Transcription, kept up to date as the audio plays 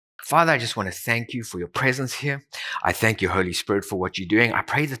Father, I just want to thank you for your presence here. I thank you, Holy Spirit, for what you're doing. I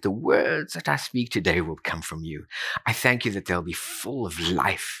pray that the words that I speak today will come from you. I thank you that they'll be full of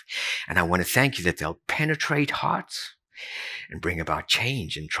life. And I want to thank you that they'll penetrate hearts and bring about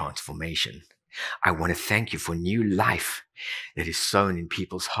change and transformation. I want to thank you for new life that is sown in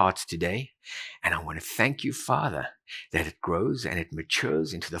people's hearts today. And I want to thank you, Father, that it grows and it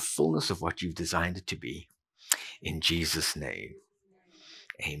matures into the fullness of what you've designed it to be. In Jesus' name.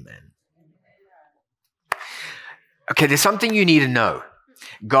 Amen. Okay, there's something you need to know.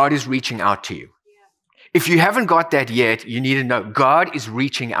 God is reaching out to you. If you haven't got that yet, you need to know God is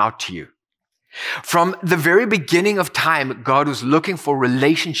reaching out to you. From the very beginning of time, God was looking for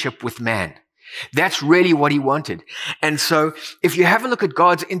relationship with man. That's really what he wanted. And so if you have a look at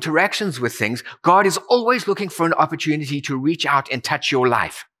God's interactions with things, God is always looking for an opportunity to reach out and touch your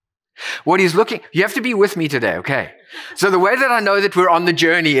life. What he's looking, you have to be with me today, okay? So the way that I know that we're on the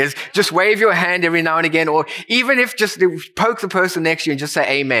journey is just wave your hand every now and again, or even if just poke the person next to you and just say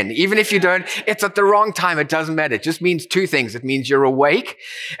amen. Even if you don't, it's at the wrong time, it doesn't matter. It just means two things. It means you're awake,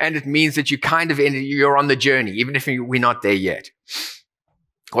 and it means that you're on the journey, even if we're not there yet.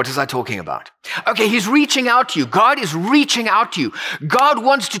 What is I talking about? Okay, he's reaching out to you. God is reaching out to you. God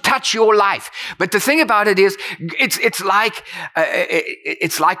wants to touch your life. But the thing about it is, it's like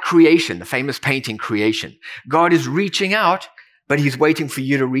creation, the famous painting Creation. God is reaching out, but he's waiting for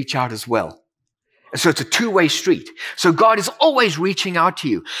you to reach out as well. So it's a two-way street. So God is always reaching out to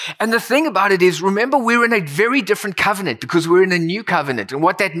you. And the thing about it is, remember, we're in a very different covenant because we're in a new covenant. And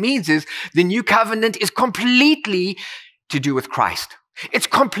what that means is the new covenant is completely to do with Christ. It's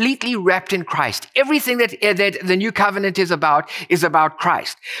completely wrapped in Christ. Everything that the new covenant is about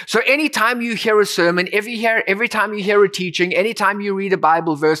Christ. So anytime you hear a sermon, every time you hear a teaching, anytime you read a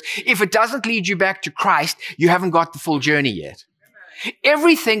Bible verse, if it doesn't lead you back to Christ, you haven't got the full journey yet.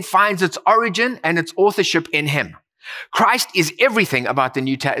 Everything finds its origin and its authorship in him. Christ is everything about the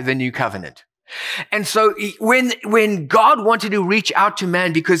new covenant. And so when God wanted to reach out to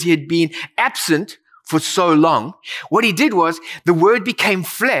man because he had been absent for so long, what he did was the word became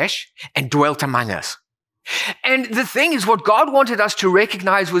flesh and dwelt among us. And the thing is, what God wanted us to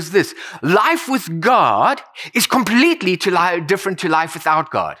recognize was this: life with God is completely different to life without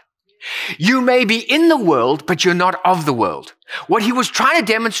God. You may be in the world, but you're not of the world. What he was trying to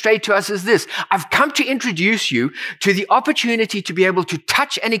demonstrate to us is this: I've come to introduce you to the opportunity to be able to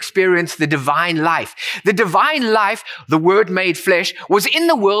touch and experience the divine life. The divine life, the word made flesh, was in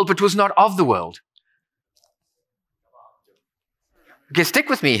the world, but was not of the world. Okay, stick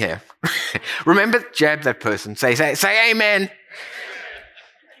with me here. Remember, jab that person. Say amen.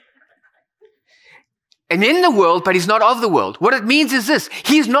 And in the world, but he's not of the world. What it means is this: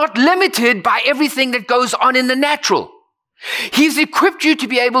 he's not limited by everything that goes on in the natural. He's equipped you to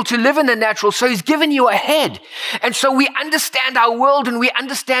be able to live in the natural, so he's given you a head. And so we understand our world and we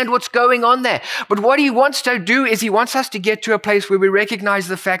understand what's going on there. But what he wants to do is he wants us to get to a place where we recognize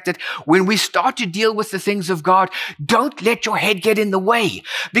the fact that when we start to deal with the things of God, don't let your head get in the way,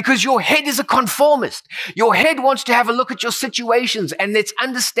 because your head is a conformist. Your head wants to have a look at your situations and its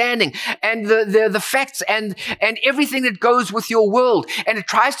understanding and the facts and everything that goes with your world. And it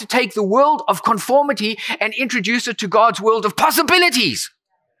tries to take the world of conformity and introduce it to God's world of possibilities.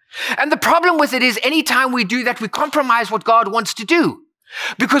 And the problem with it is, anytime we do that, we compromise what God wants to do,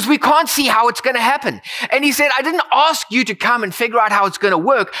 because we can't see how it's going to happen. And he said, I didn't ask you to come and figure out how it's going to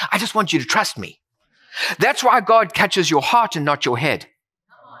work. I just want you to trust me. That's why God catches your heart and not your head.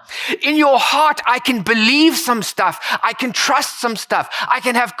 In your heart, I can believe some stuff. I can trust some stuff. I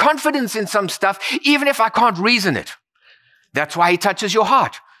can have confidence in some stuff, even if I can't reason it. That's why he touches your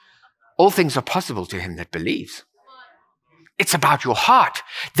heart. All things are possible to him that believes. It's about your heart.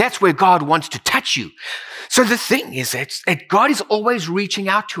 That's where God wants to touch you. So the thing is that God is always reaching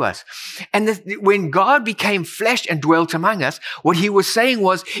out to us. And when God became flesh and dwelt among us, what he was saying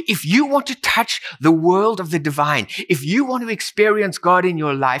was, if you want to touch the world of the divine, if you want to experience God in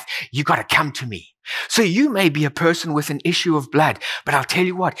your life, you got to come to me. So you may be a person with an issue of blood, but I'll tell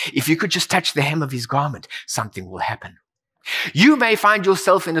you what, if you could just touch the hem of his garment, something will happen. You may find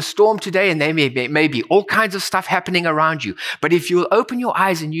yourself in a storm today, and there may be all kinds of stuff happening around you. But if you'll open your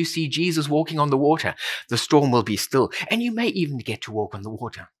eyes and you see Jesus walking on the water, the storm will be still, and you may even get to walk on the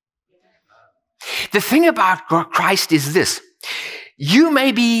water. The thing about Christ is this: you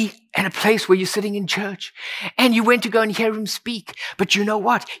may be in a place where you're sitting in church and you went to go and hear him speak, but you know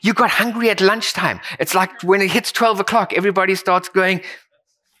what? You got hungry at lunchtime. It's like when it hits 12 o'clock, everybody starts going,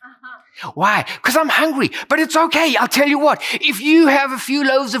 why? Because I'm hungry. But it's okay. I'll tell you what. If you have a few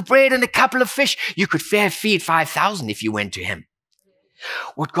loaves of bread and a couple of fish, you could feed 5,000 if you went to him.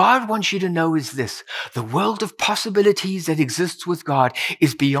 What God wants you to know is this: the world of possibilities that exists with God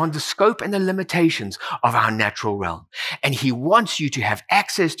is beyond the scope and the limitations of our natural realm. And He wants you to have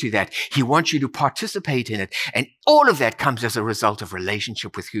access to that. He wants you to participate in it. And all of that comes as a result of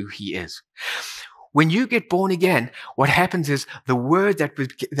relationship with who He is. When you get born again, what happens is the word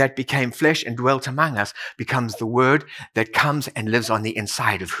that became flesh and dwelt among us becomes the word that comes and lives on the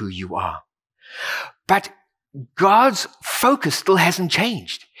inside of who you are. But God's focus still hasn't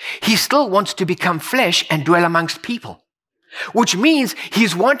changed. He still wants to become flesh and dwell amongst people, which means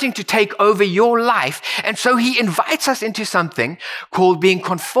He's wanting to take over your life. And so He invites us into something called being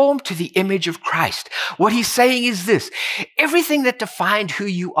conformed to the image of Christ. What He's saying is this: everything that defined who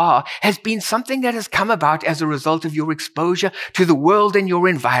you are has been something that has come about as a result of your exposure to the world and your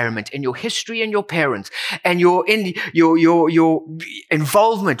environment and your history and your parents and your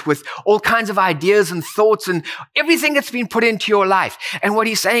involvement with all kinds of ideas and thoughts and everything that's been put into your life. And what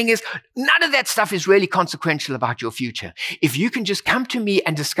He's saying is none of that stuff is really consequential about your future. If you can just come to me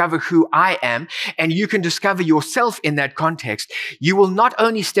and discover who I am, and you can discover yourself in that context, you will not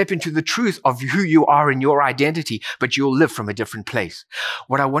only step into the truth of who you are and your identity, but you'll live from a different place.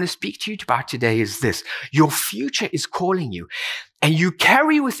 What I want to speak to you about today is this: your future is calling you, and you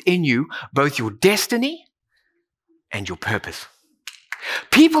carry within you both your destiny and your purpose.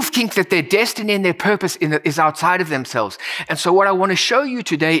 People think that their destiny and their purpose is outside of themselves. And so what I want to show you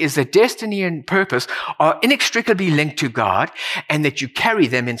today is that destiny and purpose are inextricably linked to God, and that you carry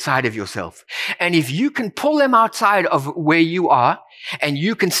them inside of yourself. And if you can pull them outside of where you are and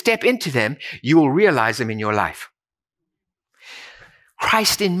you can step into them, you will realize them in your life.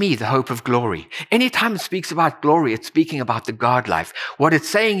 Christ in me, the hope of glory. Anytime it speaks about glory, it's speaking about the God life. What it's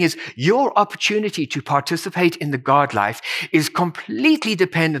saying is your opportunity to participate in the God life is completely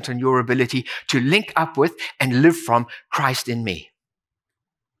dependent on your ability to link up with and live from Christ in me.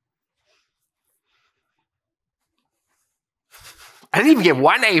 I didn't even get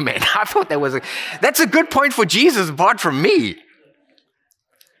one amen. I thought that's a good point for Jesus apart from me.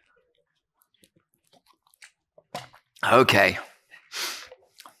 Okay.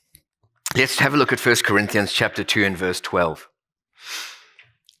 Let's have a look at 1 Corinthians chapter 2 and verse 12.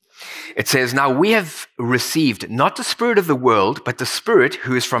 It says, "Now we have received not the spirit of the world, but the Spirit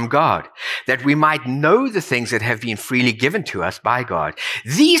who is from God, that we might know the things that have been freely given to us by God.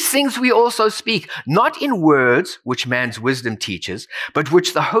 These things we also speak, not in words which man's wisdom teaches, but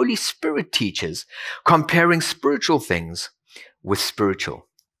which the Holy Spirit teaches, comparing spiritual things with spiritual."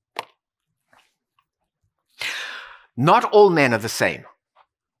 Not all men are the same.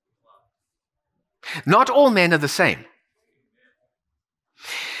 Not all men are the same.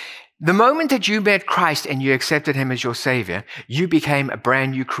 The moment that you met Christ and you accepted Him as your Savior, you became a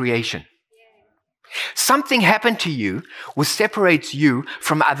brand new creation. Something happened to you which separates you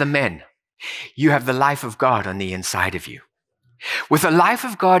from other men. You have the life of God on the inside of you. With the life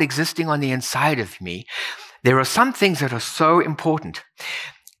of God existing on the inside of me, there are some things that are so important.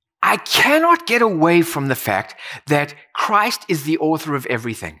 I cannot get away from the fact that Christ is the author of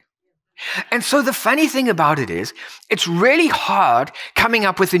everything. And so the funny thing about it is, it's really hard coming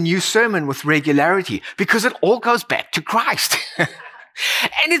up with a new sermon with regularity because it all goes back to Christ.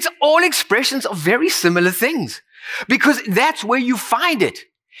 And it's all expressions of very similar things because that's where you find it.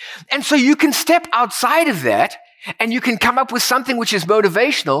 And so you can step outside of that and you can come up with something which is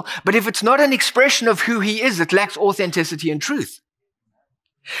motivational, but if it's not an expression of who He is, it lacks authenticity and truth.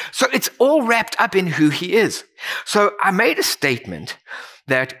 So it's all wrapped up in who He is. So I made a statement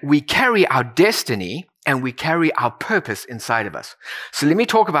that we carry our destiny and we carry our purpose inside of us. So let me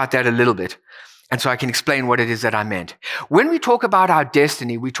talk about that a little bit, and so I can explain what it is that I meant. When we talk about our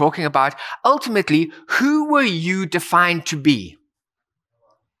destiny, we're talking about ultimately, who were you defined to be?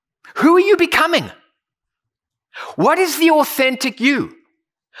 Who are you becoming? What is the authentic you?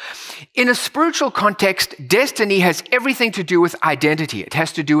 In a spiritual context, destiny has everything to do with identity. It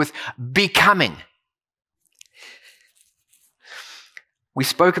has to do with becoming. We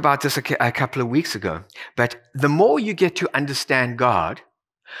spoke about this a couple of weeks ago, but the more you get to understand God,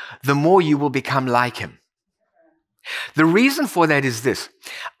 the more you will become like Him. The reason for that is this: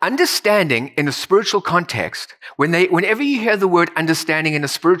 understanding in a spiritual context, whenever you hear the word understanding in a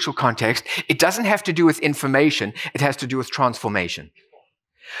spiritual context, it doesn't have to do with information, it has to do with transformation.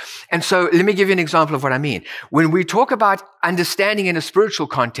 And so let me give you an example of what I mean. When we talk about understanding in a spiritual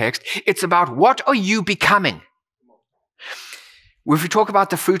context, it's about what are you becoming? If we talk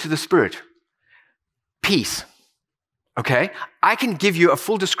about the fruit of the Spirit, peace, okay? I can give you a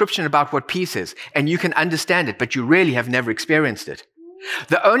full description about what peace is, and you can understand it, but you really have never experienced it.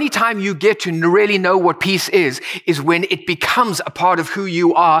 The only time you get to really know what peace is when it becomes a part of who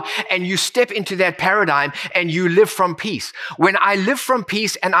you are and you step into that paradigm and you live from peace. When I live from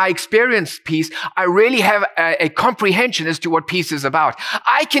peace and I experience peace, I really have a comprehension as to what peace is about.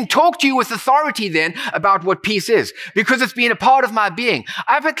 I can talk to you with authority then about what peace is because it's been a part of my being.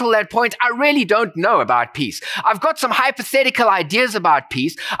 Up until that point, I really don't know about peace. I've got some hypothetical ideas about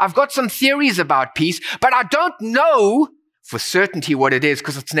peace. I've got some theories about peace, but I don't know for certainty what it is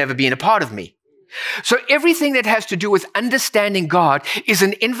because it's never been a part of me. So everything that has to do with understanding God is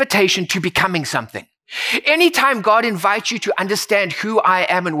an invitation to becoming something. Anytime God invites you to understand who I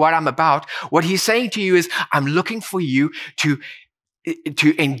am and what I'm about, what he's saying to you is, I'm looking for you to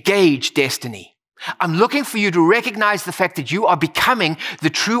engage destiny. I'm looking for you to recognize the fact that you are becoming the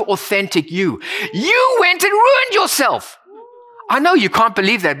true, authentic you. You went and ruined yourself. I know you can't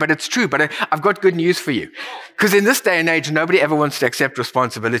believe that, but it's true. But I've got good news for you. Because in this day and age, nobody ever wants to accept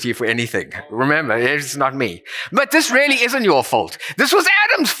responsibility for anything. Remember, it's not me. But this really isn't your fault. This was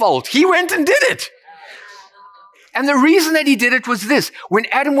Adam's fault. He went and did it. And the reason that he did it was this. When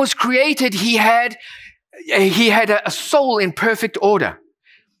Adam was created, he had a soul in perfect order.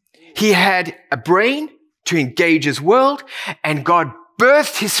 He had a brain to engage his world, and God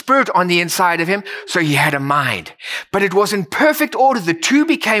birthed his spirit on the inside of him, so he had a mind. But it was in perfect order. The two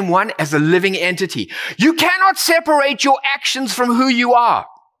became one as a living entity. You cannot separate your actions from who you are.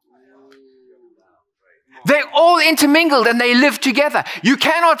 They all intermingled and they live together. You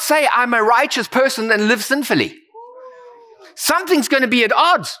cannot say, I'm a righteous person and live sinfully. Something's going to be at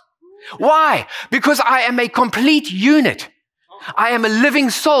odds. Why? Because I am a complete unit. I am a living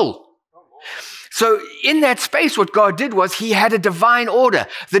soul. So in that space, what God did was he had a divine order.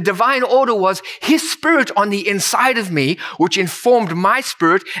 The divine order was his spirit on the inside of me, which informed my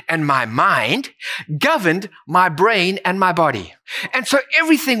spirit and my mind, governed my brain and my body. And so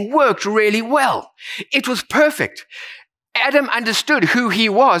everything worked really well. It was perfect. Adam understood who he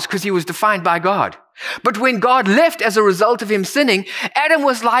was because he was defined by God. But when God left as a result of him sinning, Adam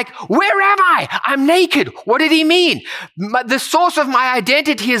was like, where am I? I'm naked. What did he mean? The source of my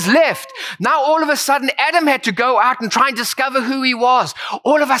identity is left. Now all of a sudden, Adam had to go out and try and discover who he was.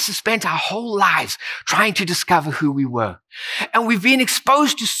 All of us have spent our whole lives trying to discover who we were. And we've been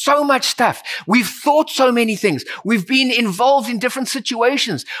exposed to so much stuff. We've thought so many things. We've been involved in different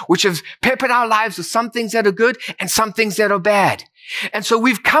situations, which have peppered our lives with some things that are good and some things that are bad. And so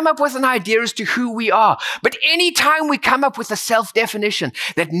we've come up with an idea as to who we are. But anytime we come up with a self-definition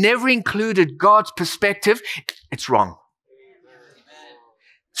that never included God's perspective, it's wrong.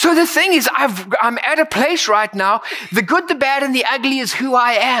 So the thing is, I'm at a place right now, the good, the bad, and the ugly is who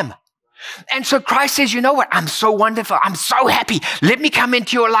I am. And so Christ says, you know what? I'm so wonderful. I'm so happy. Let me come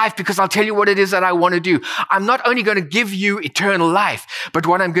into your life because I'll tell you what it is that I want to do. I'm not only going to give you eternal life, but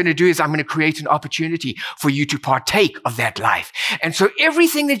what I'm going to do is I'm going to create an opportunity for you to partake of that life. And so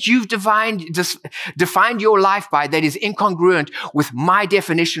everything that you've defined your life by that is incongruent with my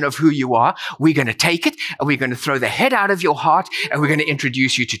definition of who you are, we're going to take it and we're going to throw the head out of your heart and we're going to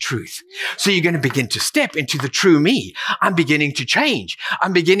introduce you to truth. So you're going to begin to step into the true me. I'm beginning to change.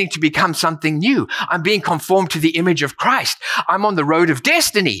 I'm beginning to become something new. I'm being conformed to the image of Christ. I'm on the road of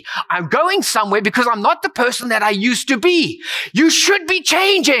destiny. I'm going somewhere because I'm not the person that I used to be. You should be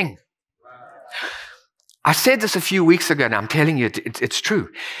changing. I said this a few weeks ago, and I'm telling you, it's true.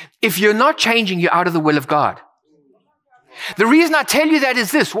 If you're not changing, you're out of the will of God. The reason I tell you that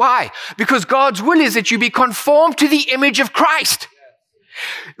is this. Why? Because God's will is that you be conformed to the image of Christ.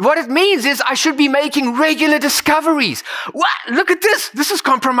 What it means is I should be making regular discoveries. What? Look at this. This is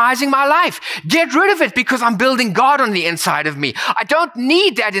compromising my life. Get rid of it because I'm building God on the inside of me. I don't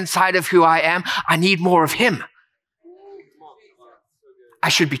need that inside of who I am. I need more of him. I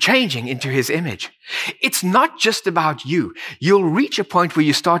should be changing into his image. It's not just about you. You'll reach a point where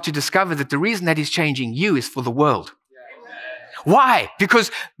you start to discover that the reason that he's changing you is for the world. Why?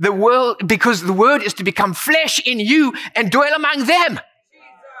 Because the word is to become flesh in you and dwell among them.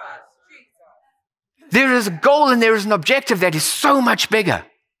 There is a goal and there is an objective that is so much bigger.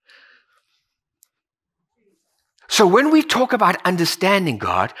 So when we talk about understanding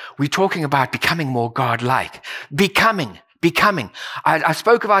God, we're talking about becoming more God-like. Becoming. I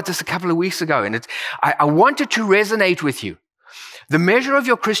spoke about this a couple of weeks ago, and I wanted to resonate with you. The measure of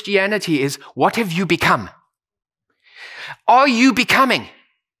your Christianity is, what have you become? Are you becoming?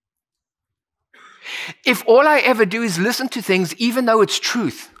 If all I ever do is listen to things, even though it's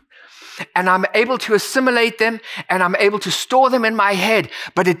truth, and I'm able to assimilate them and I'm able to store them in my head,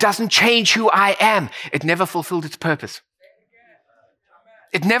 but it doesn't change who I am, it never fulfilled its purpose.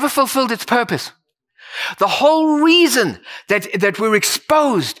 It never fulfilled its purpose. The whole reason that we're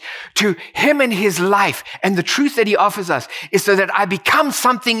exposed to him and his life and the truth that he offers us is so that I become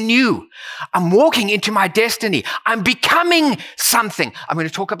something new. I'm walking into my destiny. I'm becoming something. I'm going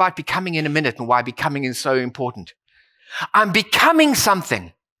to talk about becoming in a minute and why becoming is so important. I'm becoming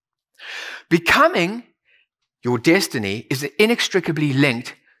something. Becoming your destiny is inextricably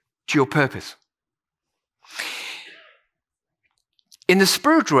linked to your purpose. In the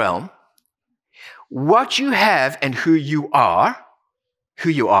spirit realm, what you have and who you are,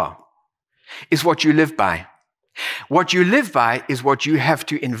 is what you live by. What you live by is what you have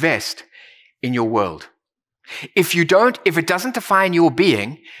to invest in your world. If it doesn't define your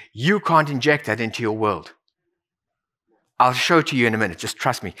being, you can't inject that into your world. I'll show it to you in a minute. Just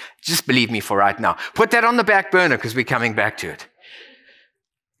trust me. Just believe me for right now. Put that on the back burner because we're coming back to it.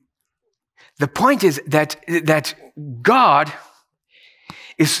 The point is that God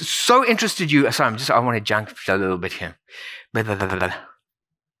is so interested in you. Sorry, I want to jump a little bit here. Let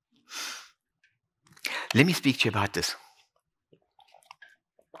me speak to you about this.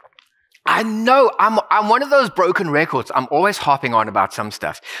 I know I'm one of those broken records. I'm always harping on about some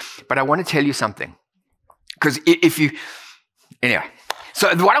stuff. But I want to tell you something. Because anyway. So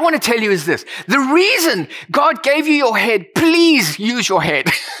what I want to tell you is this. The reason God gave you your head, please use your head.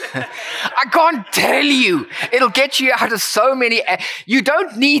 I can't tell you. It'll get you out of so many. You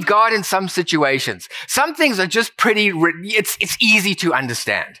don't need God in some situations. Some things are just it's easy to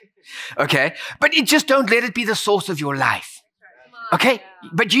understand. Okay? But just don't let it be the source of your life. Okay?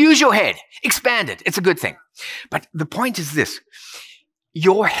 But use your head. Expand it. It's a good thing. But the point is this.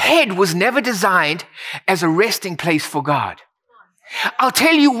 Your head was never designed as a resting place for God. I'll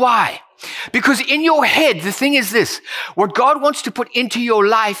tell you why. Because in your head, the thing is this. What God wants to put into your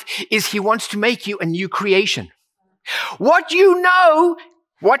life is he wants to make you a new creation. What you know,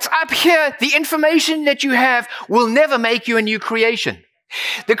 what's up here, the information that you have will never make you a new creation.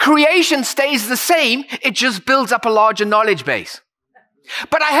 The creation stays the same. It just builds up a larger knowledge base.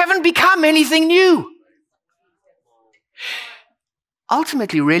 But I haven't become anything new.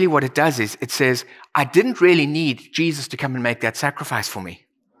 Ultimately, really what it does is it says, I didn't really need Jesus to come and make that sacrifice for me.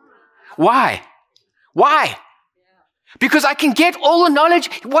 Why? Why? Because I can get all the knowledge.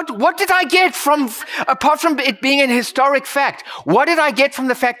 What did I get apart from it being an historic fact? What did I get from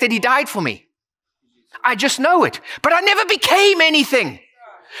the fact that he died for me? I just know it. But I never became anything.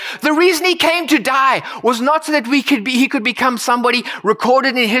 The reason he came to die was not so that he could become somebody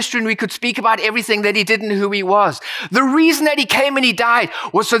recorded in history and we could speak about everything that he did and who he was. The reason that he came and he died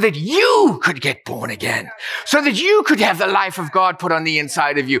was so that you could get born again, so that you could have the life of God put on the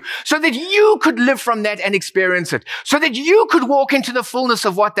inside of you, so that you could live from that and experience it, so that you could walk into the fullness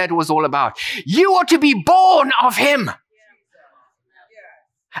of what that was all about. You are to be born of him.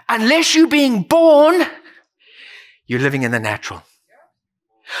 Unless you're being born, you're living in the natural.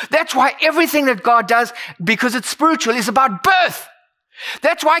 That's why everything that God does, because it's spiritual, is about birth.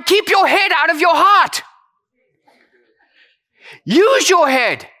 That's why keep your head out of your heart. Use your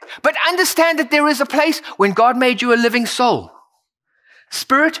head, but understand that there is a place when God made you a living soul.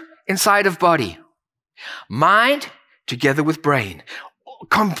 Spirit inside of body. Mind together with brain.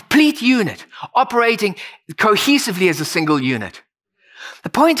 Complete unit, operating cohesively as a single unit. The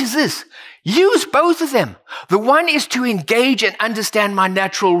point is this. Use both of them. The one is to engage and understand my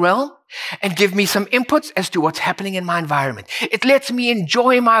natural realm and give me some inputs as to what's happening in my environment. It lets me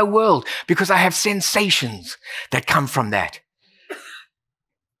enjoy my world because I have sensations that come from that.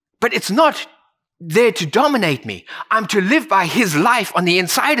 But it's not there to dominate me. I'm to live by his life on the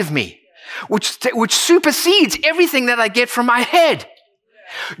inside of me, which supersedes everything that I get from my head.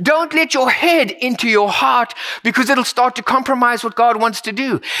 Don't let your head into your heart because it'll start to compromise what God wants to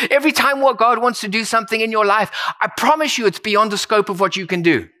do. Every time what God wants to do something in your life, I promise you it's beyond the scope of what you can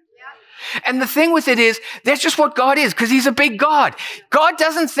do. Yeah. And the thing with it is, that's just what God is because he's a big God. God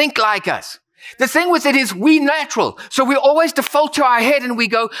doesn't think like us. The thing with it is we natural. So we always default to our head and we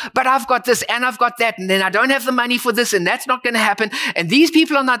go, but I've got this and I've got that. And then I don't have the money for this and that's not going to happen. And these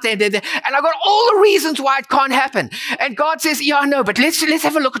people are not there. And I've got all the reasons why it can't happen. And God says, yeah, I know, but let's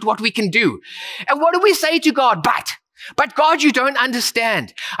have a look at what we can do. And what do we say to God? But God, you don't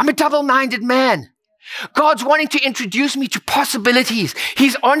understand. I'm a double-minded man. God's wanting to introduce me to possibilities.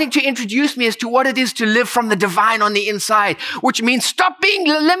 He's wanting to introduce me as to what it is to live from the divine on the inside, which means stop being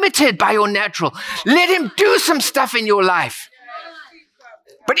limited by your natural. Let him do some stuff in your life.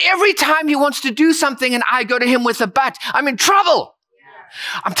 But every time he wants to do something and I go to him with a but, I'm in trouble.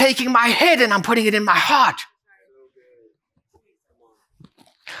 I'm taking my head and I'm putting it in my heart.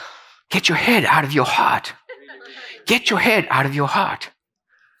 Get your head out of your heart. Get your head out of your heart.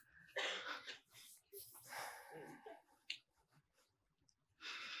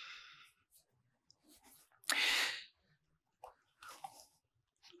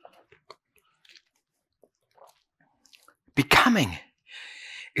 becoming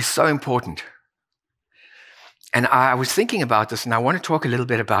is so important. And I was thinking about this, and I want to talk a little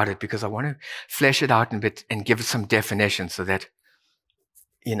bit about it because I want to flesh it out a bit and give it some definition so that,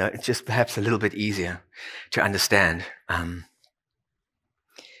 it's just perhaps a little bit easier to understand.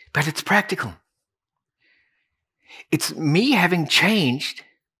 But it's practical. It's me having changed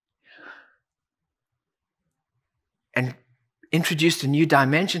and introduced a new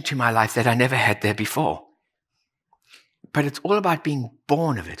dimension to my life that I never had there before. But it's all about being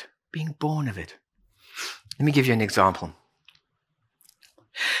born of it, being born of it. Let me give you an example.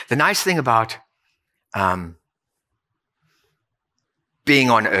 The nice thing about being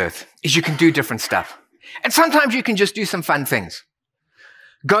on earth is you can do different stuff. And sometimes you can just do some fun things.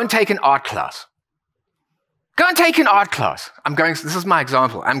 Go and take an art class. Go and take an art class. This is my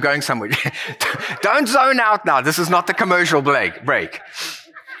example. I'm going somewhere. Don't zone out now. This is not the commercial break.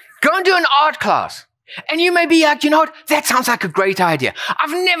 Go and do an art class. And you may be like, that sounds like a great idea.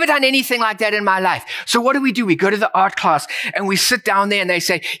 I've never done anything like that in my life. So what do? We go to the art class and we sit down there and they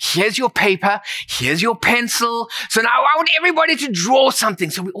say, here's your paper, here's your pencil. So now I want everybody to draw something.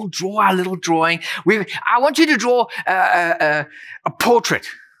 So we all draw our little drawing. I want you to draw a portrait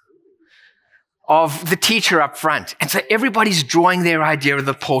of the teacher up front. And so everybody's drawing their idea of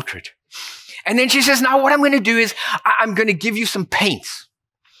the portrait. And then she says, now what I'm going to do is I'm going to give you some paints.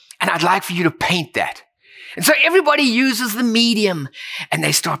 And I'd like for you to paint that. And so everybody uses the medium and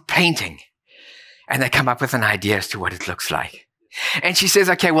they start painting. And they come up with an idea as to what it looks like. And she says,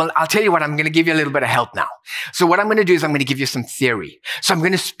 okay, well, I'll tell you what, I'm going to give you a little bit of help now. So what I'm going to do is I'm going to give you some theory. So I'm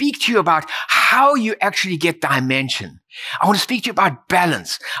going to speak to you about how you actually get dimension. I want to speak to you about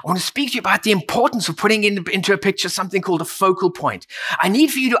balance. I want to speak to you about the importance of putting into a picture something called a focal point. I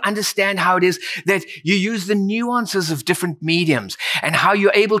need for you to understand how it is that you use the nuances of different mediums and how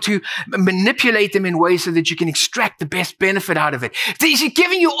you're able to manipulate them in ways so that you can extract the best benefit out of it. She's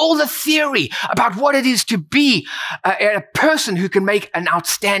giving you all the theory about what it is to be a person who can make an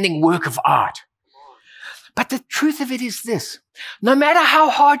outstanding work of art. But the truth of it is this: no matter how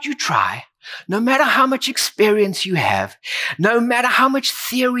hard you try, no matter how much experience you have, no matter how much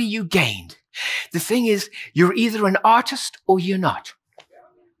theory you gained, the thing is, you're either an artist or you're not.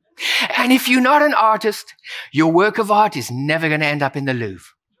 And if you're not an artist, your work of art is never going to end up in the Louvre.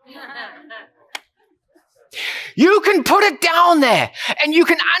 You can put it down there and you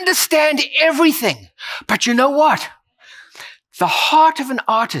can understand everything. But you know what? The heart of an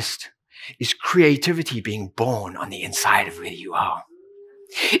artist is creativity being born on the inside of where you are.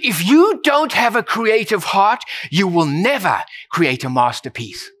 If you don't have a creative heart, you will never create a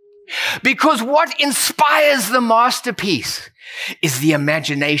masterpiece. Because what inspires the masterpiece is the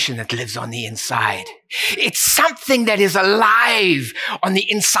imagination that lives on the inside. It's something that is alive on the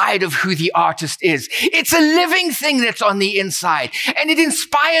inside of who the artist is. It's a living thing that's on the inside, and it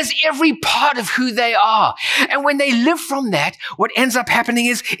inspires every part of who they are. And when they live from that, what ends up happening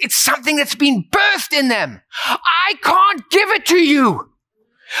is it's something that's been birthed in them. I can't give it to you.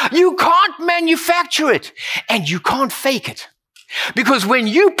 You can't manufacture it, and you can't fake it. Because when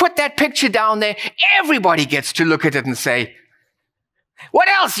you put that picture down there, everybody gets to look at it and say, what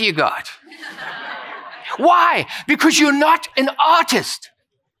else you got? Why? Because you're not an artist.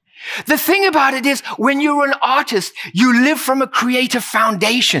 The thing about it is, when you're an artist, you live from a creative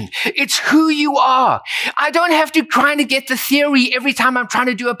foundation. It's who you are. I don't have to try to get the theory every time I'm trying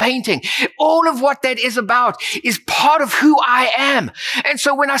to do a painting. All of what that is about is part of who I am. And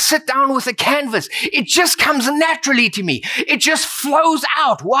so when I sit down with a canvas, it just comes naturally to me. It just flows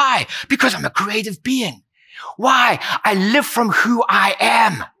out. Why? Because I'm a creative being. Why? I live from who I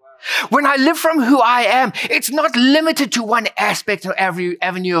am. When I live from who I am, it's not limited to one aspect or every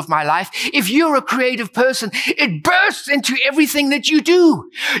avenue of my life. If you're a creative person, it bursts into everything that you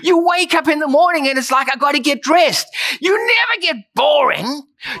do. You wake up in the morning and it's like, I got to get dressed. You never get boring.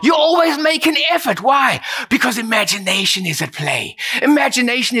 You always make an effort. Why? Because imagination is at play.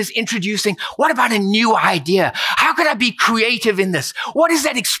 Imagination is introducing, what about a new idea? How can I be creative in this? What is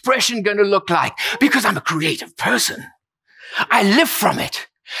that expression going to look like? Because I'm a creative person. I live from it.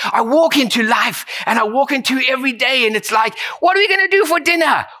 I walk into life and I walk into every day and it's like, what are we going to do for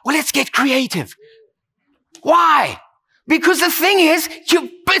dinner? Well, let's get creative. Why? Because the thing is,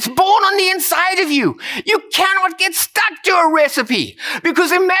 It's born on the inside of you. You cannot get stuck to a recipe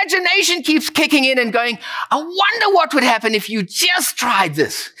because imagination keeps kicking in and going, I wonder what would happen if you just tried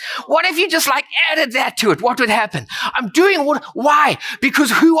this. What if you just added that to it? What would happen? I'm doing what? Why?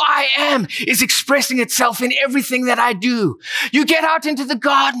 Because who I am is expressing itself in everything that I do. You get out into the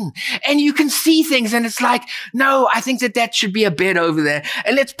garden and you can see things and it's like, no, I think that should be a bed over there.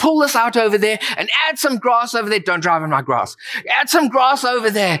 And let's pull this out over there and add some grass over there. Don't drive on my grass. Add some grass over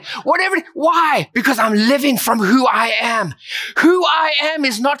there. Whatever. Why? Because I'm living from who I am. Who I am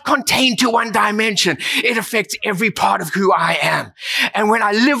is not contained to one dimension. It affects every part of who I am. And when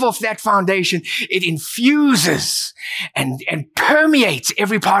I live off that foundation, it infuses and permeates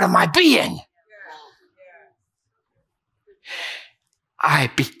every part of my being.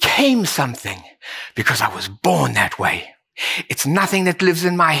 I became something because I was born that way. It's nothing that lives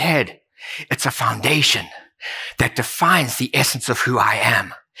in my head. It's a foundation that defines the essence of who I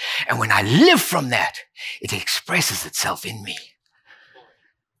am. And when I live from that, it expresses itself in me.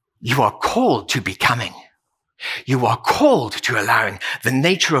 You are called to becoming. You are called to allowing the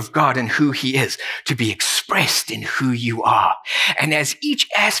nature of God and who he is to be expressed in who you are. And as each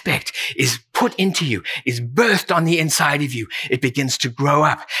aspect is put into you, is birthed on the inside of you, it begins to grow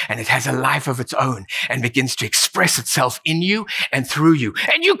up and it has a life of its own and begins to express itself in you and through you.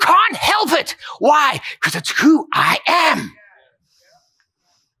 And you can't help it. Why? Because it's who I am.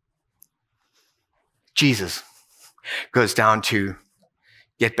 Jesus goes down to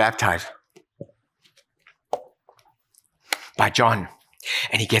get baptized by John.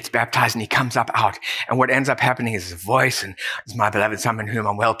 And he gets baptized and he comes up out. And what ends up happening is his voice, and it's my beloved Son in whom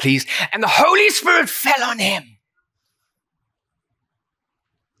I'm well pleased. And the Holy Spirit fell on him.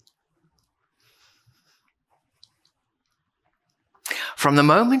 From the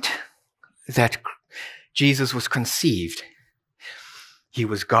moment that Jesus was conceived, he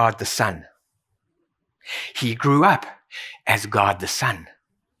was God the Son. He grew up as God the Son.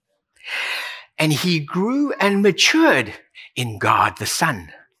 And he grew and matured in God the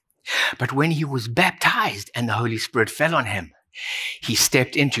Son. But when he was baptized and the Holy Spirit fell on him, he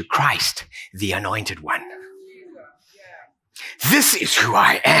stepped into Christ, the Anointed One. This is who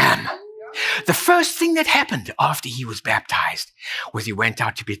I am. The first thing that happened after he was baptized was he went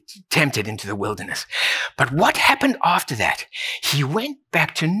out to be tempted into the wilderness. But what happened after that? He went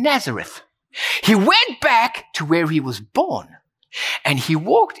back to Nazareth. He went back to where he was born. And he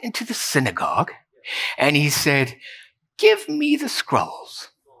walked into the synagogue and he said, give me the scrolls.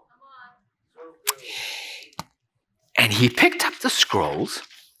 And he picked up the scrolls.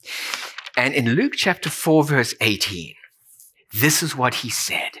 And in Luke chapter 4, verse 18, this is what he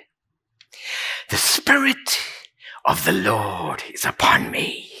said. The Spirit of the Lord is upon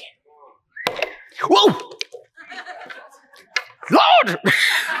me. Whoa! Lord!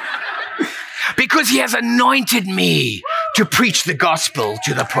 Because he has anointed me to preach the gospel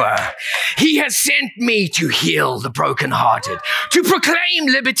to the poor. He has sent me to heal the brokenhearted, to proclaim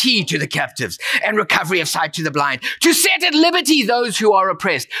liberty to the captives and recovery of sight to the blind, to set at liberty those who are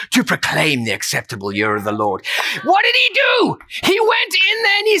oppressed, to proclaim the acceptable year of the Lord. What did he do? He went in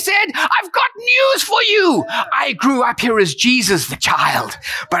there and he said, I've got news for you. I grew up here as Jesus the child,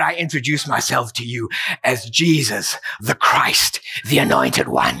 but I introduce myself to you as Jesus the Christ, the Anointed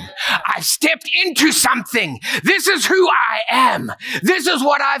One. I've stepped into something. This is who I am. This is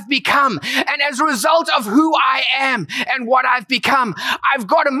what I've become. And as a result of who I am and what I've become, I've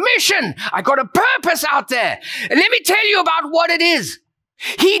got a mission. I've got a purpose out there. And let me tell you about what it is.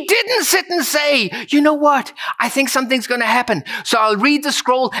 He didn't sit and say, you know what? I think something's going to happen. So I'll read the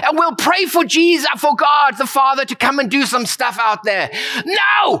scroll and we'll pray for Jesus, for God, the Father, to come and do some stuff out there.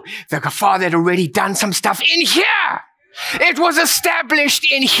 No, the Father had already done some stuff in here. It was established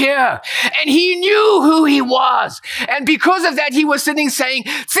in here, and he knew who he was. And because of that, he was sitting saying,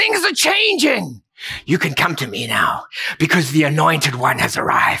 things are changing. You can come to me now because the Anointed One has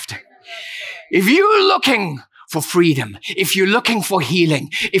arrived. If you're looking for freedom, if you're looking for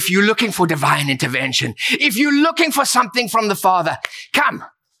healing, if you're looking for divine intervention, if you're looking for something from the Father, come,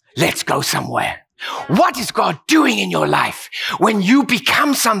 let's go somewhere. What is God doing in your life? When you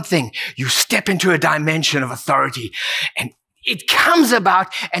become something, you step into a dimension of authority, and it comes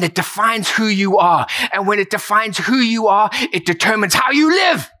about and it defines who you are. And when it defines who you are, it determines how you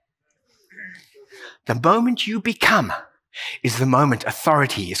live. The moment you become is the moment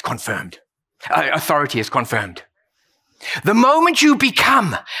authority is confirmed. Authority is confirmed. The moment you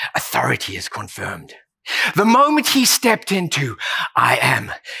become, authority is confirmed. The moment he stepped into, I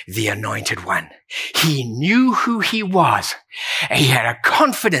am the anointed one, he knew who he was. He had a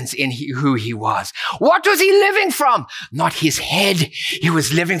confidence in who he was. What was he living from? Not his head. He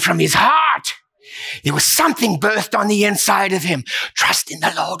was living from his heart. There was something birthed on the inside of him. Trust in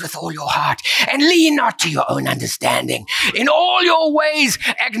the Lord with all your heart and lean not to your own understanding. In all your ways,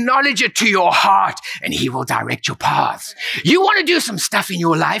 acknowledge it to your heart and he will direct your paths. You want to do some stuff in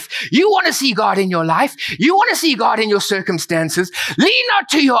your life. You want to see God in your life. You want to see God in your circumstances. Lean not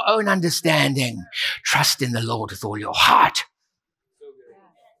to your own understanding. Trust in the Lord with all your heart.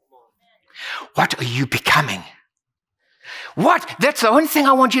 What are you becoming? That's the only thing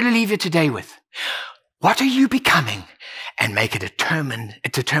I want you to leave here today with. What are you becoming? And make a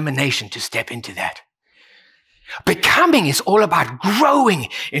determination to step into that. Becoming is all about growing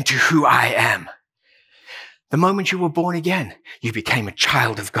into who I am. The moment you were born again, you became a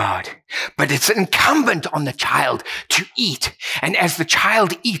child of God. But it's incumbent on the child to eat. And as the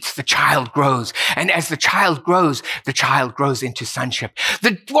child eats, the child grows. And as the child grows into sonship.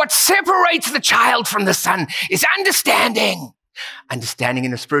 What separates the child from the son is understanding. Understanding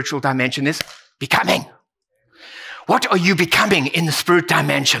in the spiritual dimension is becoming. What are you becoming in the spirit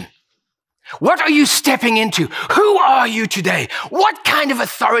dimension? What are you stepping into? Who are you today? What kind of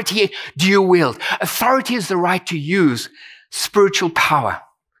authority do you wield? Authority is the right to use spiritual power.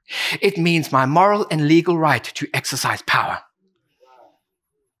 It means my moral and legal right to exercise power.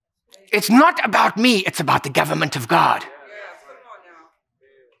 It's not about me. It's about the government of God.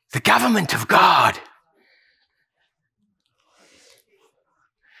 The government of God.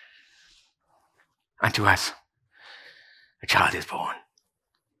 Unto us, a child is born.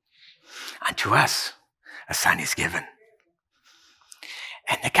 Unto us, a son is given.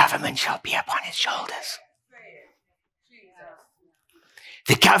 And the government shall be upon his shoulders.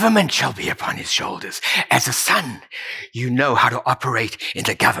 The government shall be upon his shoulders. As a son, you know how to operate in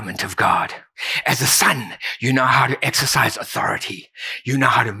the government of God. As a son, you know how to exercise authority. You know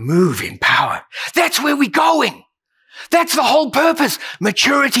how to move in power. That's where we're going. That's the whole purpose.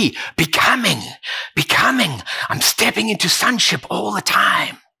 Maturity, becoming. I'm stepping into sonship all the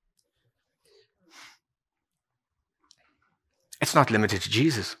time. It's not limited to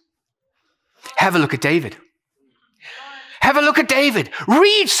Jesus. Have a look at David. Have a look at David.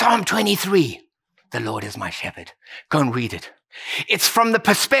 Read Psalm 23. The Lord is my shepherd. Go and read it. It's from the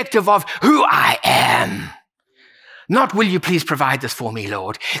perspective of who I am. Not, will you please provide this for me,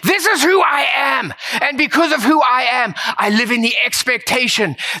 Lord? This is who I am. And because of who I am, I live in the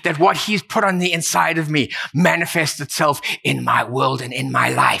expectation that what he's put on the inside of me manifests itself in my world and in my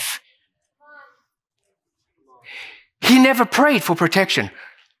life. He never prayed for protection.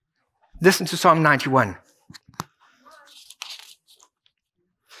 Listen to Psalm 91.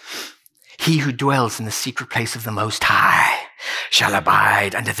 He who dwells in the secret place of the Most High shall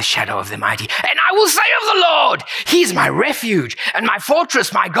abide under the shadow of the Mighty. And I will say of the Lord, he is my refuge and my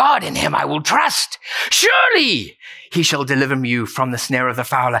fortress, my God, in him I will trust. Surely he shall deliver you from the snare of the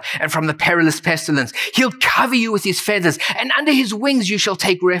fowler and from the perilous pestilence. He'll cover you with his feathers, and under his wings you shall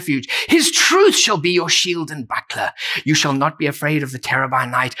take refuge. His truth shall be your shield and buckler. You shall not be afraid of the terror by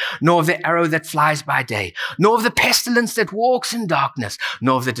night, nor of the arrow that flies by day, nor of the pestilence that walks in darkness,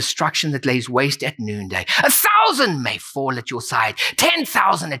 nor of the destruction that lays waste at noonday. 1,000 may fall at your side,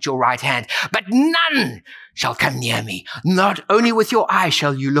 10,000 at your right hand, but none shall come near me. Not only with your eyes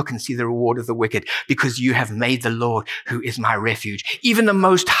shall you look and see the reward of the wicked, because you have made the Lord, who is my refuge, even the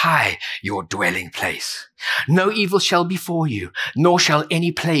Most High, your dwelling place. No evil shall befall you, nor shall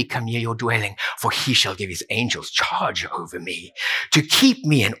any plague come near your dwelling, for he shall give his angels charge over me, to keep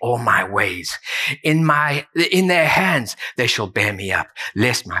me in all my ways. In their hands they shall bear me up,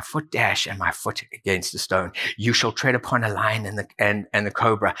 lest my foot dash and my foot against a stone. You shall tread upon a lion and the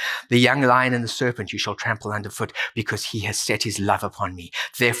cobra, the young lion and the serpent you shall trample underfoot, because he has set his love upon me.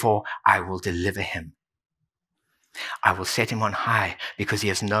 Therefore I will deliver him. I will set him on high, because he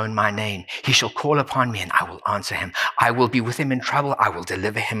has known my name. He shall call upon me, and I will answer him. I will be with him in trouble. I will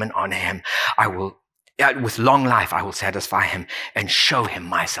deliver him and honor him. With long life, I will satisfy him and show him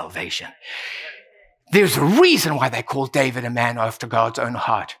my salvation. There's a reason why they called David a man after God's own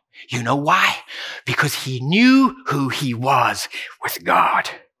heart. You know why? Because he knew who he was with God.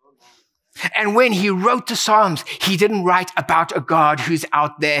 And when he wrote the Psalms, he didn't write about a God who's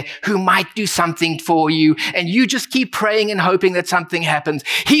out there who might do something for you, and you just keep praying and hoping that something happens.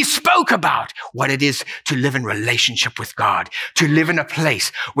 He spoke about what it is to live in relationship with God, to live in a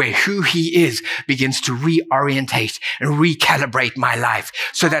place where who he is begins to reorientate and recalibrate my life,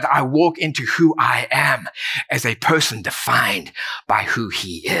 so that I walk into who I am as a person defined by who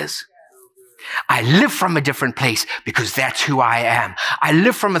he is. I live from a different place because that's who I am. I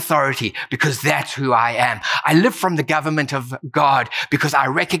live from authority because that's who I am. I live from the government of God because I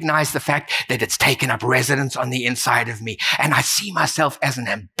recognize the fact that it's taken up residence on the inside of me. And I see myself as an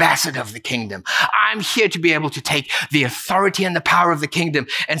ambassador of the kingdom. I'm here to be able to take the authority and the power of the kingdom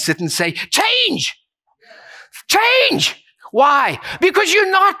and sit and say, change! Change! Why? Because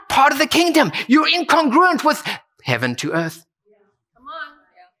you're not part of the kingdom. You're incongruent with heaven to earth.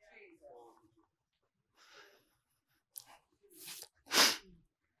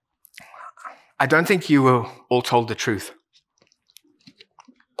 I don't think you were all told the truth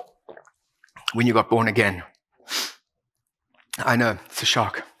when you got born again. I know, it's a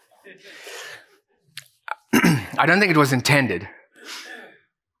shock. I don't think it was intended,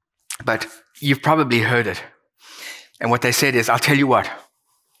 but you've probably heard it. And what they said is, I'll tell you what.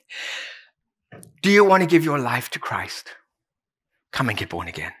 Do you want to give your life to Christ? Come and get born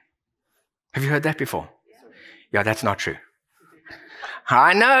again. Have you heard that before? Yeah, that's not true.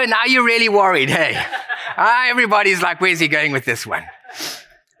 I know, now you're really worried, hey? Everybody's like, where's he going with this one?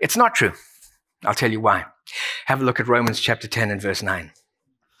 It's not true. I'll tell you why. Have a look at Romans chapter 10 and verse 9.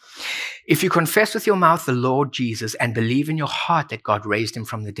 If you confess with your mouth the Lord Jesus and believe in your heart that God raised him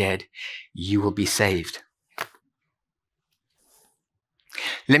from the dead, you will be saved.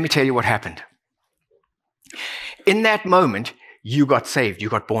 Let me tell you what happened. In that moment, you got saved. You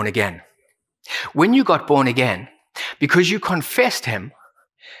got born again. When you got born again, because you confessed him,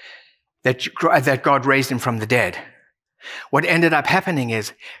 that God raised him from the dead, what ended up happening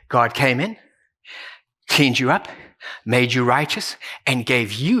is God came in, cleaned you up, made you righteous, and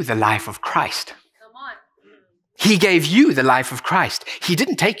gave you the life of Christ. Come on. He gave you the life of Christ. He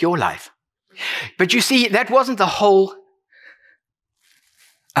didn't take your life. But you see, that wasn't the whole,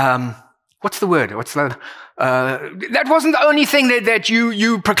 what's the word? That wasn't the only thing that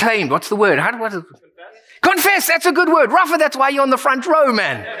you proclaimed. What's the word? Confess, that's a good word. Rafa, that's why you're on the front row,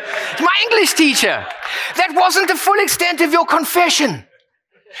 man. It's my English teacher. That wasn't the full extent of your confession.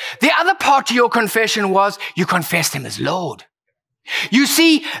 The other part to your confession was you confessed him as Lord. You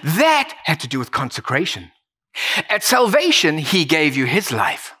see, that had to do with consecration. At salvation, he gave you his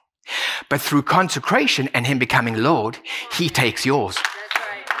life. But through consecration and him becoming Lord, he takes yours.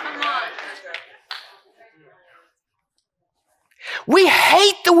 We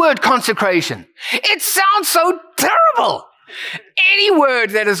hate the word consecration. It sounds so terrible. Any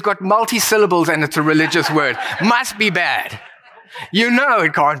word that has got multi-syllables and it's a religious word must be bad. You know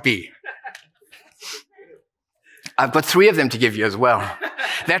it can't be. I've got 3 of them to give you as well.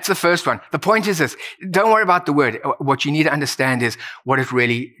 That's the first one. The point is this. Don't worry about the word. What you need to understand is what it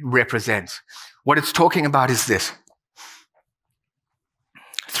really represents. What it's talking about is this.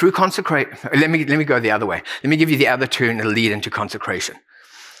 Through consecration, let me go the other way. Let me give you the other 2 and it'll lead into consecration.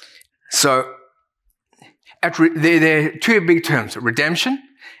 So there are 2 big terms, redemption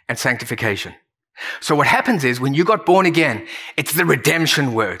and sanctification. So what happens is when you got born again, it's the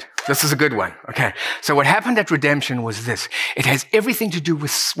redemption word. This is a good one. Okay. So what happened at redemption was this. It has everything to do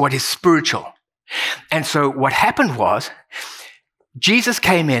with what is spiritual. And so what happened was Jesus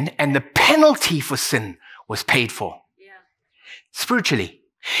came in and the penalty for sin was paid for. Yeah. Spiritually.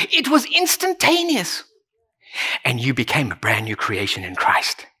 It was instantaneous. And you became a brand new creation in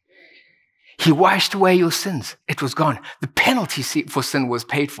Christ. He washed away your sins. It was gone. The penalty for sin was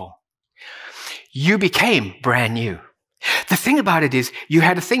paid for. You became brand new. The thing about it is you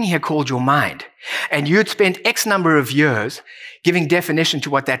had a thing here called your mind. And you'd spent X number of years giving definition to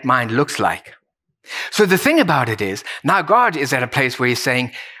what that mind looks like. So the thing about it is now God is at a place where he's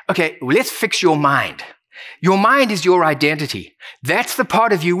saying, okay, well, let's fix your mind. Your mind is your identity. That's the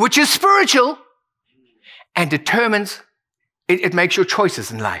part of you which is spiritual and determines, it makes your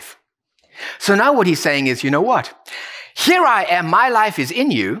choices in life. So now what he's saying is, you know what? Here I am, my life is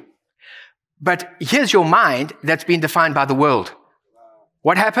in you, but here's your mind that's been defined by the world.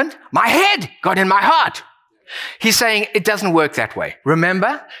 What happened? My head got in my heart. He's saying it doesn't work that way.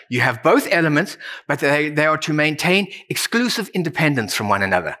 Remember, you have both elements, but they are to maintain exclusive independence from one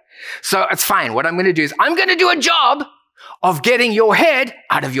another. So it's fine. What I'm going to do is I'm going to do a job of getting your head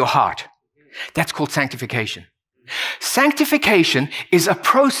out of your heart. That's called sanctification. Sanctification is a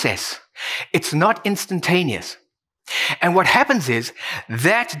process. It's not instantaneous. And what happens is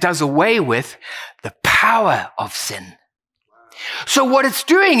that does away with the power of sin. So what it's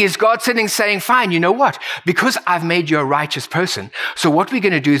doing is God sitting saying, fine, you know what? Because I've made you a righteous person. So what we're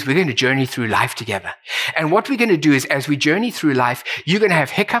going to do is we're going to journey through life together. And what we're going to do is as we journey through life, you're going to have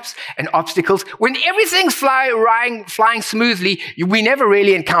hiccups and obstacles. When everything's flying smoothly, we never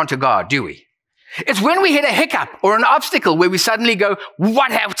really encounter God, do we? It's when we hit a hiccup or an obstacle where we suddenly go,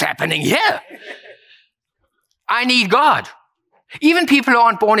 what's happening here? I need God. Even people who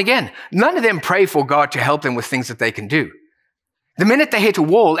aren't born again, none of them pray for God to help them with things that they can do. The minute they hit a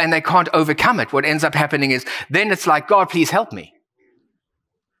wall and they can't overcome it, what ends up happening is then it's like, God, please help me.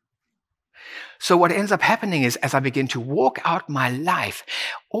 So what ends up happening is as I begin to walk out my life,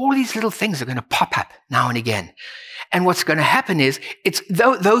 all these little things are going to pop up now and again. And what's going to happen is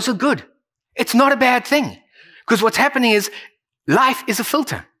those are good. It's not a bad thing. Because what's happening is life is a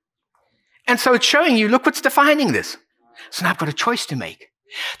filter. And so it's showing you, look what's defining this. So now I've got a choice to make.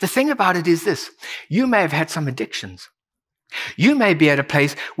 The thing about it is this. You may have had some addictions. You may be at a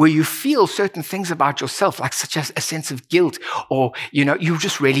place where you feel certain things about yourself, like such as a sense of guilt, or, you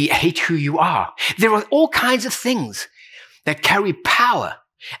just really hate who you are. There are all kinds of things that carry power.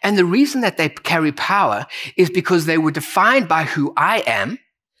 And the reason that they carry power is because they were defined by who I am,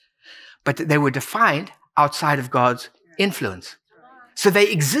 but they were defined outside of God's influence. So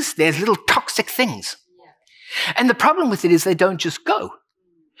they exist there as little toxic things. And the problem with it is they don't just go.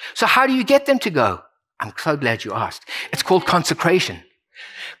 So how do you get them to go? I'm so glad you asked. It's called consecration.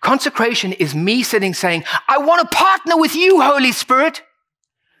 Consecration is me sitting saying, I want to partner with you, Holy Spirit.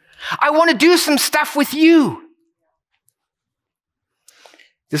 I want to do some stuff with you.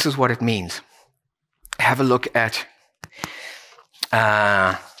 This is what it means. Have a look at,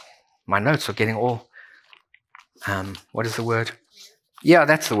 my notes are getting all, what is the word? Yeah,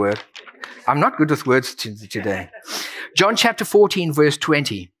 that's the word. I'm not good with words today. John chapter 14, verse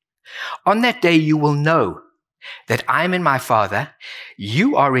 20. On that day you will know that I am in my Father,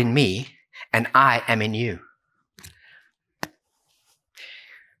 you are in me, and I am in you.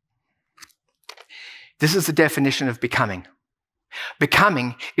 This is the definition of becoming.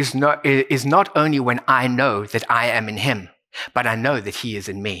 Becoming is not only when I know that I am in him, but I know that he is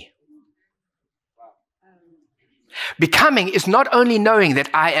in me. Becoming is not only knowing that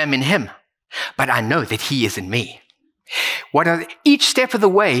I am in him, but I know that he is in me. Each step of the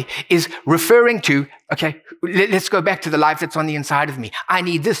way is referring to, okay, let's go back to the life that's on the inside of me. I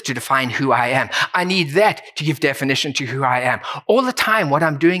need this to define who I am. I need that to give definition to who I am. All the time, what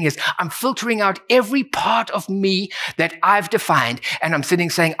I'm doing is I'm filtering out every part of me that I've defined, and I'm sitting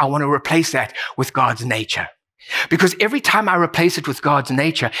saying, I want to replace that with God's nature. Because every time I replace it with God's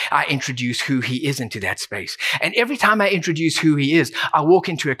nature, I introduce who he is into that space. And every time I introduce who he is, I walk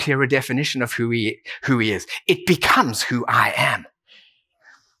into a clearer definition of who he is. It becomes who I am.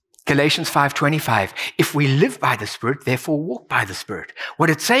 Galatians 5:25, if we live by the Spirit, therefore walk by the Spirit. What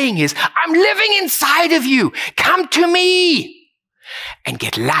it's saying is, I'm living inside of you. Come to me and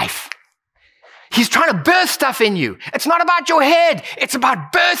get life. He's trying to birth stuff in you. It's not about your head. It's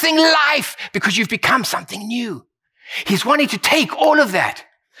about birthing life because you've become something new. He's wanting to take all of that.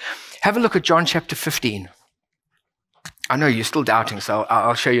 Have a look at John chapter 15. I know you're still doubting, so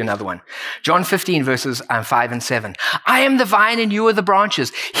I'll show you another one. John 15 verses 5 and 7. I am the vine and you are the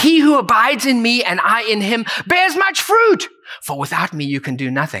branches. He who abides in me and I in him bears much fruit. For without me you can do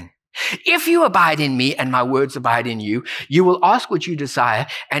nothing. If you abide in me and my words abide in you, you will ask what you desire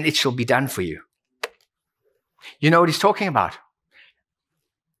and it shall be done for you. You know what he's talking about?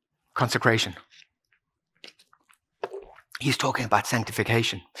 Consecration. He's talking about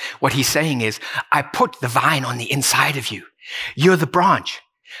sanctification. What he's saying is, I put the vine on the inside of you. You're the branch.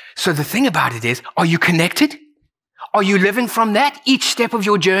 So the thing about it is, are you connected? Are you living from that each step of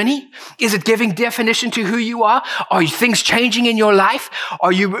your journey? Is it giving definition to who you are? Are things changing in your life?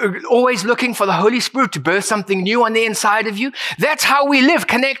 Are you always looking for the Holy Spirit to birth something new on the inside of you? That's how we live,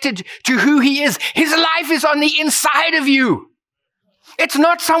 connected to who he is. His life is on the inside of you. It's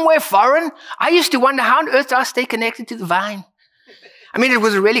not somewhere foreign. I used to wonder how on earth do I stay connected to the vine? I mean, it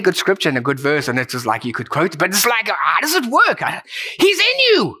was a really good scripture and a good verse, and it's just like you could quote it, but it's like, how does it work? He's in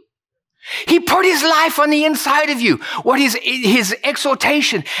you. He put his life on the inside of you. What is his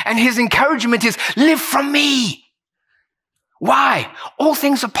exhortation and his encouragement is, live from me. Why? All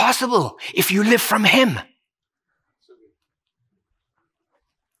things are possible if you live from him.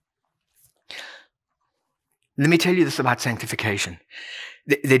 Let me tell you this about sanctification.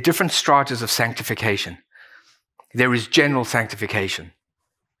 There are different stratas of sanctification. There is general sanctification.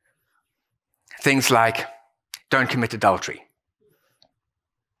 Things like, don't commit adultery.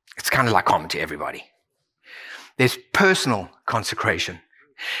 It's kind of like common to everybody. There's personal consecration.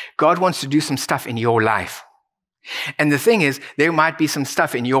 God wants to do some stuff in your life. And the thing is, there might be some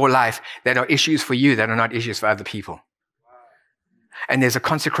stuff in your life that are issues for you that are not issues for other people. And there's a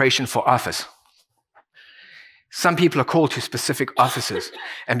consecration for office. Some people are called to specific offices.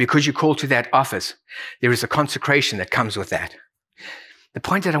 And because you're called to that office, there is a consecration that comes with that. The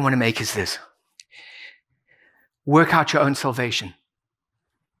point that I want to make is this. work out your own salvation.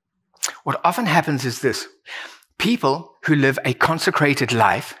 What often happens is this. People who live a consecrated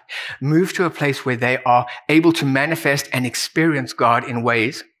life move to a place where they are able to manifest and experience God in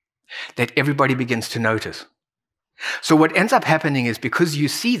ways that everybody begins to notice. So what ends up happening is because you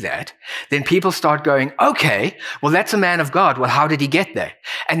see that, then people start going, okay, well, that's a man of God. Well, how did he get there?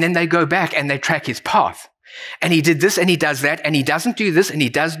 And then they go back and they track his path. And he did this and he does that and he doesn't do this and he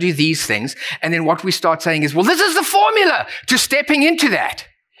does do these things. And then what we start saying is, well, this is the formula to stepping into that.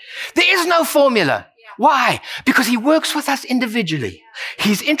 There is no formula. Why? Because he works with us individually.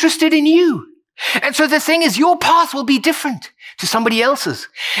 He's interested in you. And so the thing is, your path will be different to somebody else's.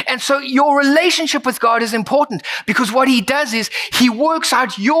 And so your relationship with God is important because what he does is he works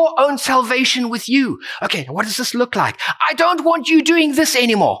out your own salvation with you. Okay, what does this look like? I don't want you doing this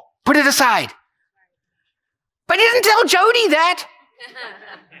anymore. Put it aside. But he didn't tell Jody that.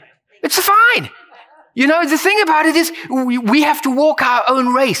 It's fine. You know, the thing about it is we have to walk our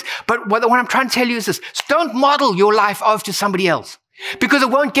own race. But what I'm trying to tell you is this. Don't model your life after somebody else because it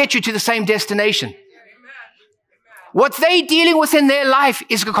won't get you to the same destination. What they're dealing with in their life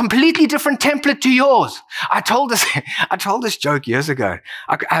is a completely different template to yours. I told this joke years ago.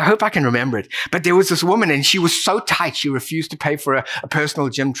 I hope I can remember it. But there was this woman and she was so tight, she refused to pay for a personal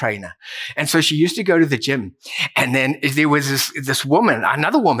gym trainer. And so she used to go to the gym. And then there was this woman,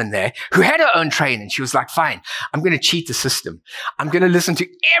 another woman there who had her own trainer. And she was like, fine, I'm going to cheat the system. I'm going to listen to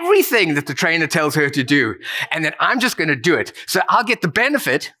everything that the trainer tells her to do. And then I'm just going to do it. So I'll get the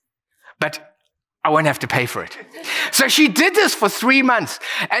benefit, but I won't have to pay for it. So she did this for 3 months.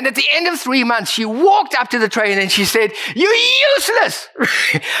 And at the end of 3 months, she walked up to the trainer and she said, "You're useless."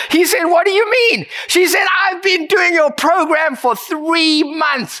 He said, "What do you mean?" She said, "I've been doing your program for 3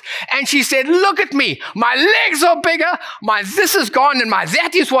 months." And she said, "Look at me. My legs are bigger. My this is gone and my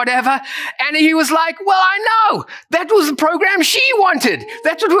that is whatever." And he was like, "Well, I know. That was the program she wanted.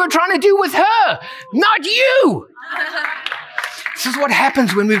 That's what we were trying to do with her, not you." This is what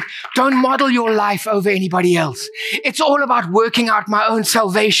happens when we don't model your life over anybody else. It's all about working out my own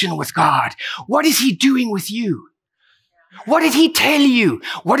salvation with God. What is he doing with you? What did he tell you?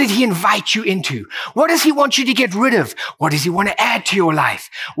 What did he invite you into? What does he want you to get rid of? What does he want to add to your life?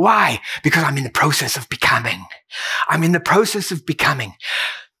 Why? Because I'm in the process of becoming. I'm in the process of becoming.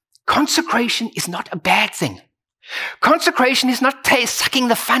 Consecration is not a bad thing. Consecration is not sucking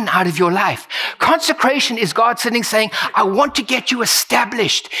the fun out of your life. Consecration is God sitting saying, I want to get you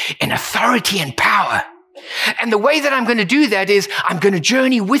established in authority and power. And the way that I'm going to do that is I'm going to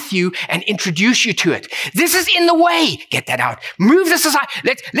journey with you and introduce you to it. This is in the way. Get that out. Move this aside.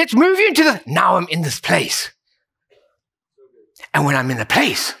 Let's move you into now I'm in this place. And when I'm in the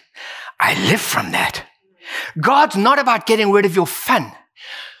place, I live from that. God's not about getting rid of your fun.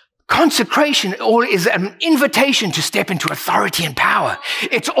 Consecration is an invitation to step into authority and power.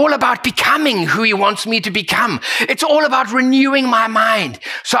 It's all about becoming who he wants me to become. It's all about renewing my mind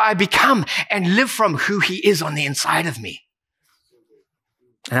so I become and live from who he is on the inside of me.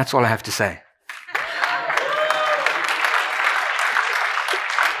 And that's all I have to say.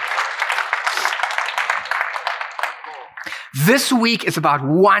 This week is about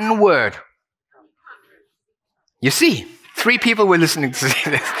one word. You see, 3 people were listening to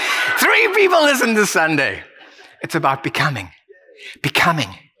this. 3 people listened to Sunday. It's about becoming. Becoming.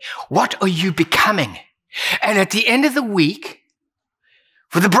 What are you becoming? And at the end of the week,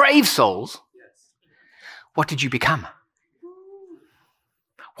 for the brave souls, what did you become?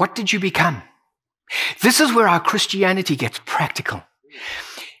 What did you become? This is where our Christianity gets practical.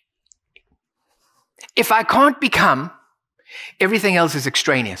 If I can't become, everything else is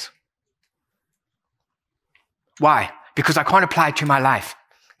extraneous. Why? Because I can't apply it to my life.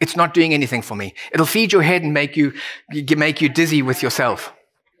 It's not doing anything for me. It'll feed your head and make you dizzy with yourself.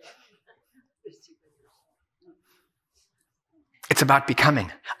 It's about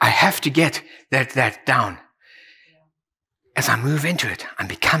becoming. I have to get that down. As I move into it, I'm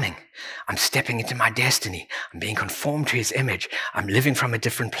becoming. I'm stepping into my destiny. I'm being conformed to his image. I'm living from a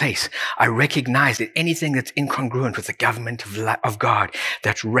different place. I recognize that anything that's incongruent with the government of God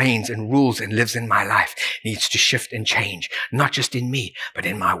that reigns and rules and lives in my life needs to shift and change, not just in me, but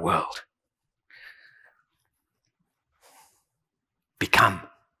in my world. Become.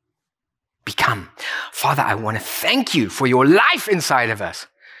 Become. Father, I want to thank you for your life inside of us.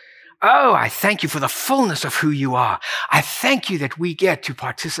 Oh, I thank you for the fullness of who you are. I thank you that we get to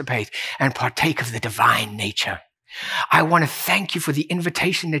participate and partake of the divine nature. I want to thank you for the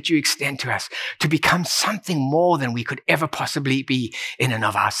invitation that you extend to us to become something more than we could ever possibly be in and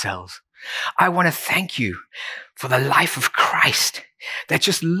of ourselves. I want to thank you for the life of Christ that's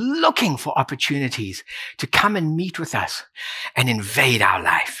just looking for opportunities to come and meet with us and invade our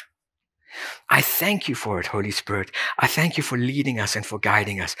life. I thank you for it, Holy Spirit. I thank you for leading us and for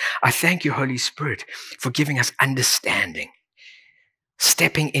guiding us. I thank you, Holy Spirit, for giving us understanding,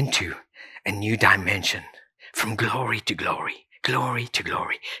 stepping into a new dimension from glory to glory, glory to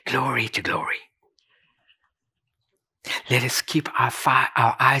glory, glory to glory. Let us keep our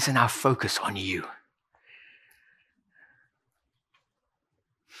eyes and our focus on you.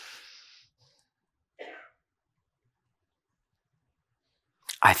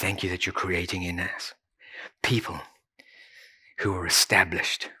 I thank you that you're creating in us people who are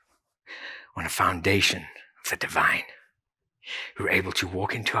established on a foundation of the divine, who are able to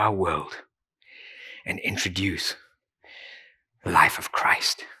walk into our world and introduce the life of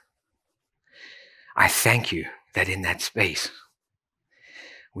Christ. I thank you that in that space,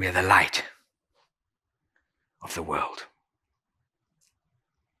 we are the light of the world.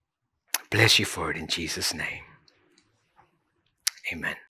 Bless you for it in Jesus' name. Amen.